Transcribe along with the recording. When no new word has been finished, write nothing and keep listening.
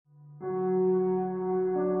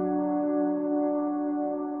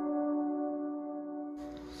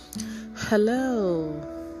Hello,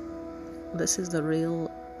 this is the real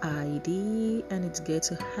ID, and it's good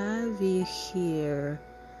to have you here.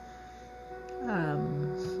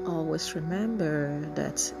 Always remember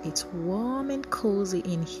that it's warm and cozy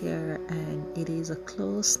in here, and it is a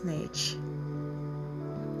close niche.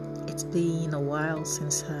 It's been a while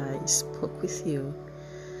since I spoke with you,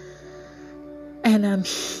 and I'm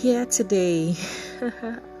here today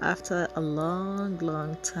after a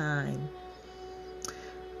long time.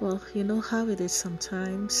 Well, you know how it is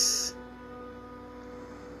sometimes.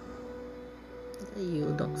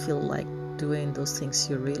 You don't feel like doing those things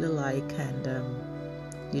you really like, and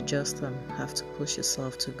you just have to push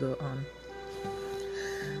yourself to go on.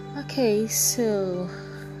 Okay, so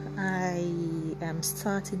I am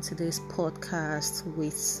starting today's podcast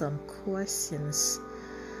with some questions.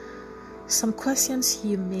 Some questions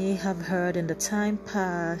you may have heard in the time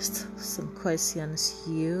past, some questions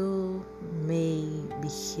you may be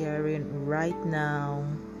hearing right now.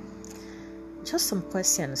 Just some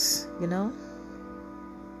questions,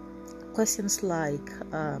 Questions like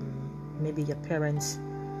maybe your parents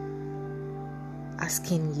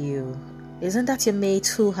asking you, isn't that your mate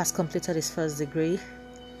who has completed his first degree?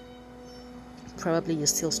 Probably you're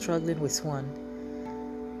still struggling with one.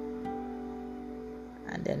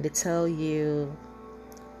 And then they tell you,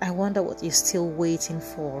 I wonder what you're still waiting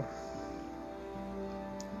for.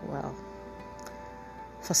 Well,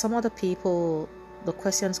 for some other people, the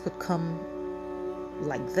questions could come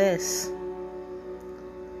like this.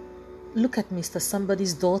 Look at Mr.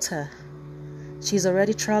 Somebody's daughter. She's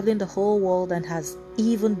already traveling the whole world and has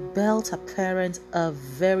even built her parents a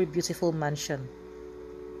very beautiful mansion.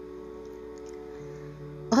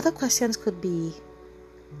 Other questions could be,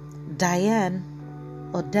 Diane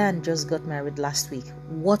or Dan just got married last week.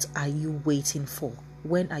 What are you waiting for?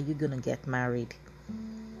 When are you going to get married?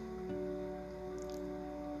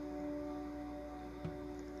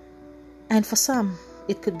 And for some,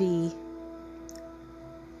 it could be,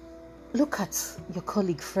 look at your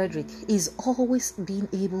colleague Frederick. He's always been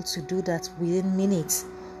able to do that within minutes.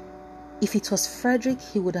 If it was Frederick,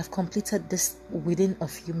 he would have completed this within a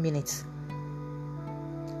few minutes.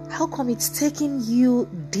 How come it's taking you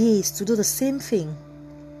days to do the same thing?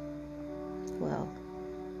 Well,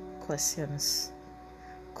 questions,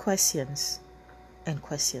 and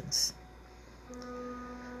questions.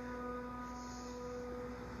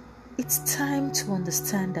 It's time to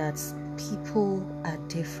understand that people are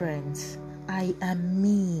different. I am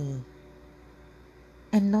me,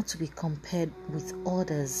 and not to be compared with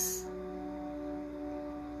others.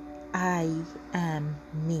 I am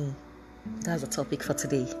me. That's the topic for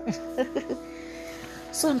today.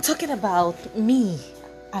 So I'm talking about me.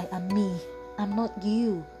 I am me. I'm not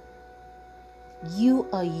you. You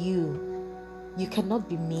are you. You cannot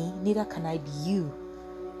be me, neither can I be you.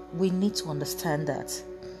 We need to understand that.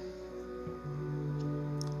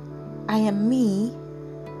 I am me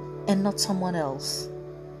and not someone else.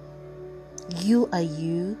 You are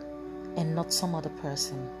you and not some other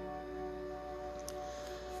person.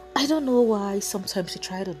 I don't know why sometimes we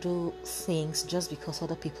try to do things just because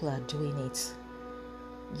other people are doing it.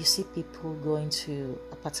 You see people going to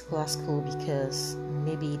a particular school because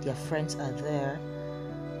maybe their friends are there,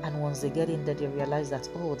 and once they get in there, they realize that,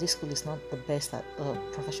 oh, this school is not the best at the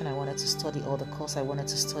profession I wanted to study or the course I wanted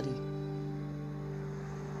to study.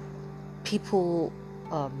 People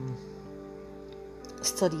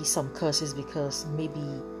study some courses because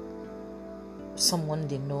maybe someone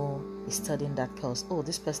they know is studying that course. Oh,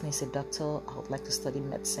 this person is a doctor, I would like to study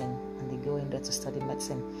medicine, and they go in there to study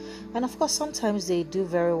medicine. And of course, sometimes they do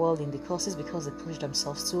very well in the courses because they push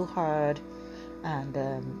themselves too hard, and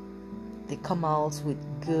they come out with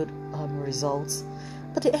good results,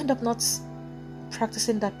 but they end up not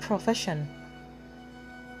practicing that profession.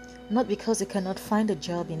 Not because they cannot find a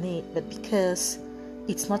job in it, but because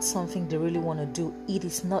it's not something they really want to do. It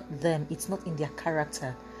is not them. It's not in their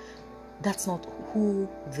character. That's not who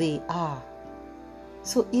they are.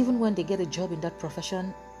 So even when they get a job in that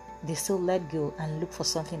profession, they still let go and look for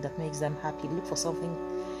something that makes them happy. Look for something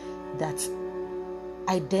that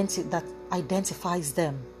identifies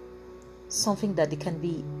them. Something that they can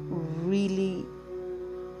be really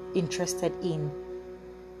interested in.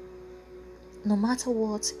 No matter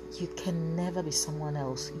what, you can never be someone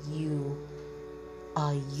else. You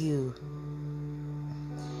are you.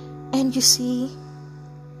 And you see,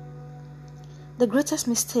 the greatest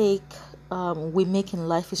mistake we make in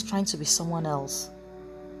life is trying to be someone else.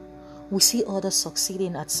 We see others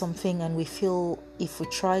succeeding at something and we feel if we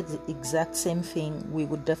tried the exact same thing, we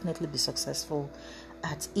would definitely be successful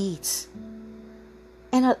at it.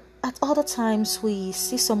 And at other times we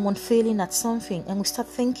see someone failing at something and we start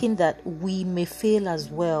thinking that we may fail as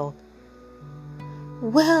well.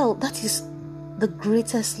 Well, that is the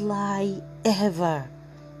greatest lie ever.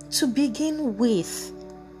 To begin with,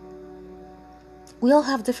 we all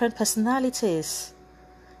have different personalities.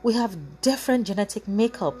 We have different genetic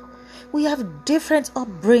makeup. We have different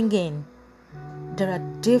upbringing. There are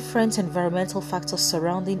different environmental factors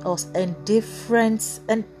surrounding us and different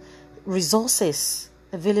resources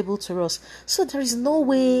available to us. So there is no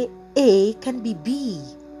way A can be B.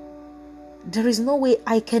 There is no way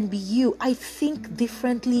I can be you. I think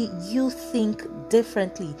differently. You think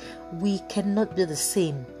differently. We cannot be the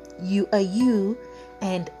same. You are you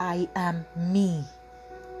and I am me.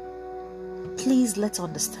 Please, let's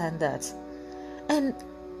understand that. And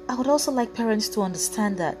I would also like parents to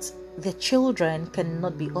understand that their children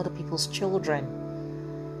cannot be other people's children.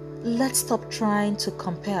 Let's stop trying to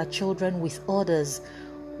compare our children with others.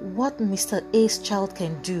 What Mr. A's child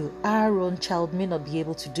can do, our own child may not be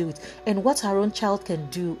able to do it. And what our own child can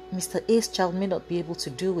do, Mr. A's child may not be able to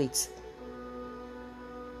do it.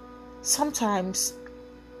 Sometimes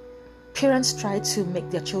parents try to make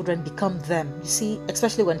their children become them. You see,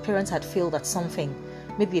 especially when parents had failed at something.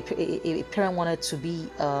 Maybe a parent wanted to be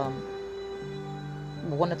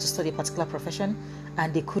wanted to study a particular profession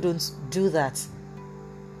and they couldn't do that.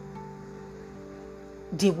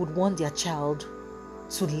 They would want their child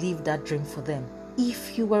to live that dream for them.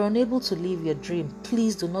 If you were unable to live your dream,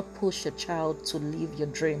 please do not push your child to live your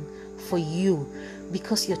dream for you,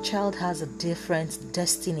 because your child has a different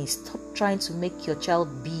destiny. Stop trying to make your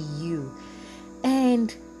child be you.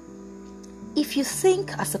 And if you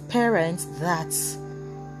think as a parent that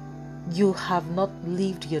you have not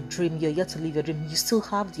lived your dream, you're yet to live your dream, you still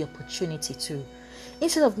have the opportunity to.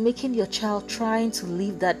 Instead of making your child trying to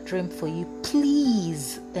live that dream for you,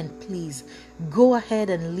 please go ahead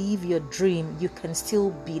and live your dream. You can still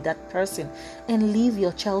be that person and leave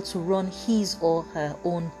your child to run his or her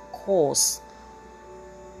own course.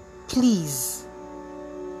 Please.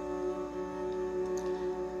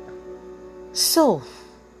 So,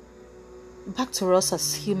 back to us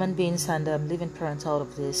as human beings and living parents out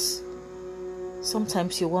of this.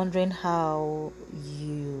 Sometimes you're wondering how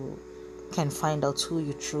you can find out who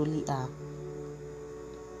you truly are.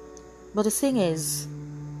 But the thing is,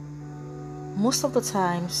 most of the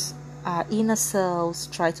times our inner selves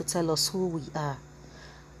try to tell us who we are.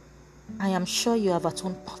 I am sure you have at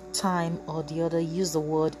one time or the other used the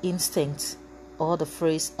word instinct or the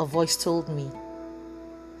phrase "a voice told me."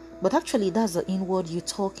 But actually that's the inward you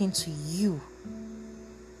talking to you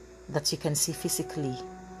that you can see physically.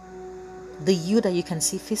 The you that you can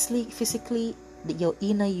see physically, your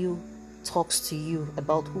inner you talks to you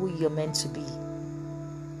about who you're meant to be.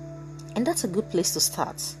 And that's a good place to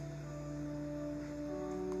start.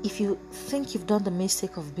 If you think you've done the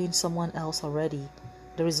mistake of being someone else already,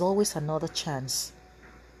 there is always another chance.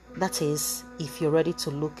 That is, if you're ready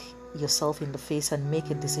to look yourself in the face and make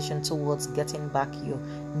a decision towards getting back your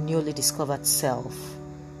newly discovered self.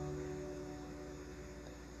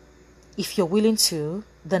 If you're willing to,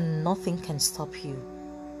 then nothing can stop you.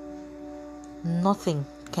 Nothing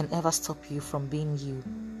can ever stop you from being you.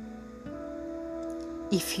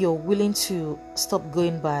 If you're willing to stop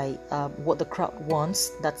going by what the crowd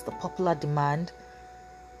wants, that's the popular demand,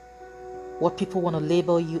 what people want to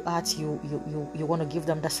label you at, you want to give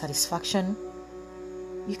them that satisfaction.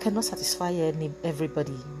 You cannot satisfy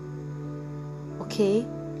everybody. Okay?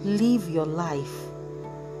 Live your life.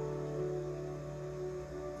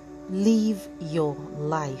 Live your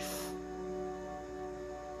life.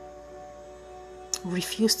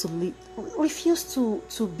 Refuse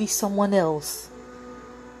to be someone else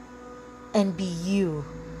and be you.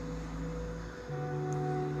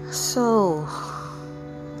 So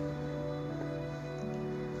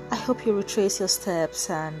I hope you retrace your steps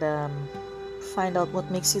and find out what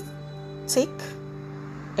makes you tick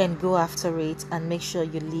and go after it, and make sure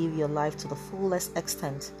you live your life to the fullest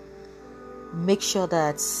extent. Make sure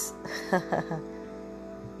that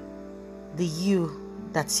the you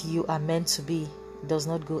that you are meant to be does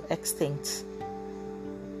not go extinct.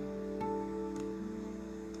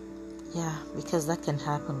 Yeah, because that can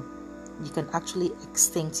happen. You can actually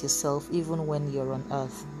extinct yourself even when you're on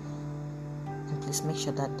earth. And please make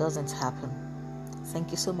sure that doesn't happen.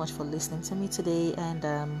 Thank you so much for listening to me today, and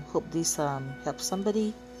hope this helps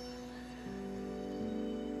somebody.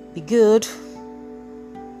 Be good.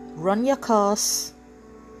 Run your course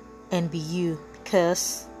and be you,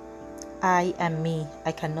 because I am me.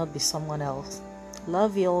 I cannot be someone else.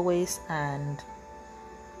 Love you always, and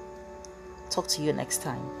talk to you next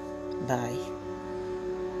time. Bye.